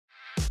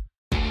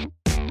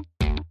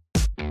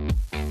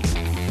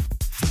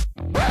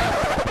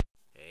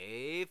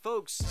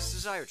folks, this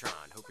is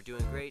Iratron. Hope you're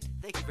doing great.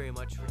 Thank you very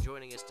much for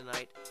joining us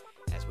tonight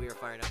as we are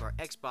firing up our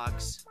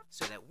Xbox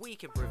so that we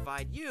can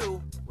provide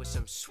you with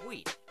some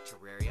sweet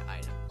Terraria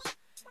items.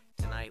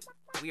 Tonight,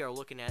 we are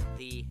looking at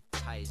the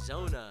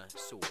Tizona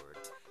sword.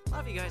 A lot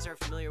of you guys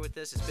aren't familiar with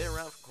this. It's been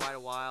around for quite a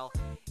while.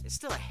 It's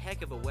still a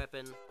heck of a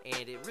weapon,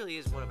 and it really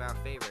is one of our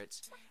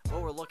favorites.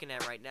 What we're looking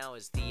at right now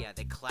is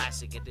the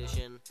Classic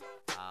Edition.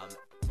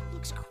 It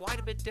looks quite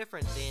a bit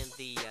different than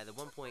the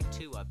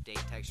 1.2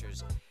 update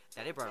textures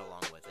that it brought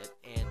along with it,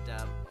 and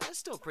that's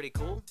still pretty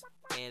cool.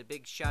 And a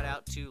big shout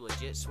out to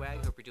Legit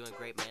Swag. Hope you're doing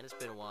great, man. It's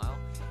been a while.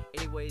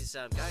 Anyways,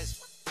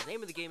 guys, the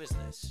name of the game is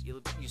this.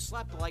 You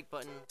slap the like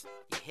button,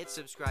 you hit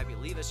subscribe, you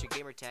leave us your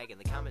gamer tag in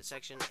the comment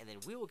section, and then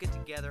we will get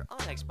together on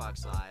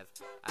Xbox Live.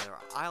 Either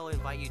I'll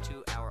invite you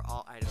to our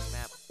all items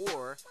map,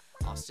 or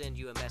I'll send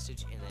you a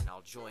message and then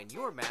I'll join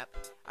your map.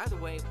 Either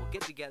way, we'll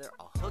get together.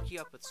 I'll hook you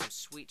up with some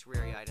sweet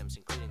Terraria items,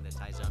 including the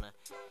Tizona.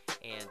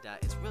 And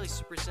it's really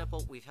super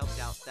simple. We've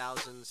helped out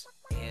thousands,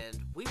 and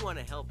we want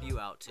to help you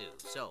out too.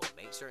 So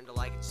make certain to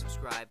like and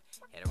subscribe.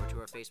 Head over to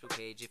our Facebook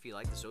page if you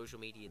like the social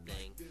media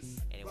thing.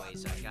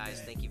 Anyways,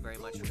 guys, thank you very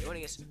much for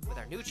joining us with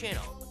our new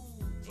channel,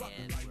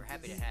 and we're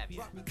happy to have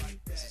you.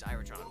 This is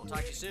Iratron. We'll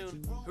talk to you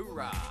soon.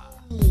 Hoorah!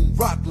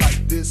 Rock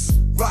like this,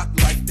 rock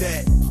like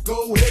that.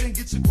 Go ahead and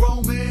get your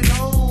grown man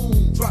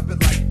on. Drop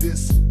it like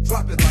this,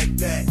 drop it like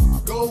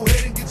that. Go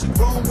ahead and get your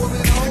grown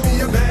woman on. Give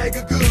me a bag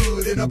of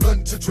good and a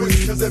bunch of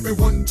tricks, cause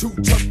everyone too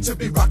tough to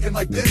be rocking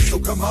like this. So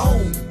come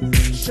on,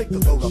 shake the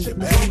load up,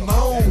 come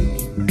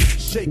on,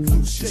 shake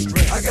loose, shake.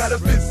 I got a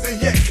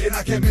fifth yet, and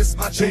I can't miss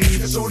my chance.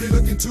 Cause shorty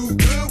looking too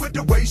good with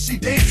the way she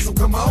dance. So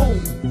come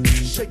on,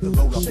 shake the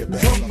load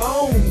up, come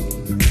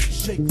on,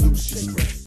 shake loose, shake.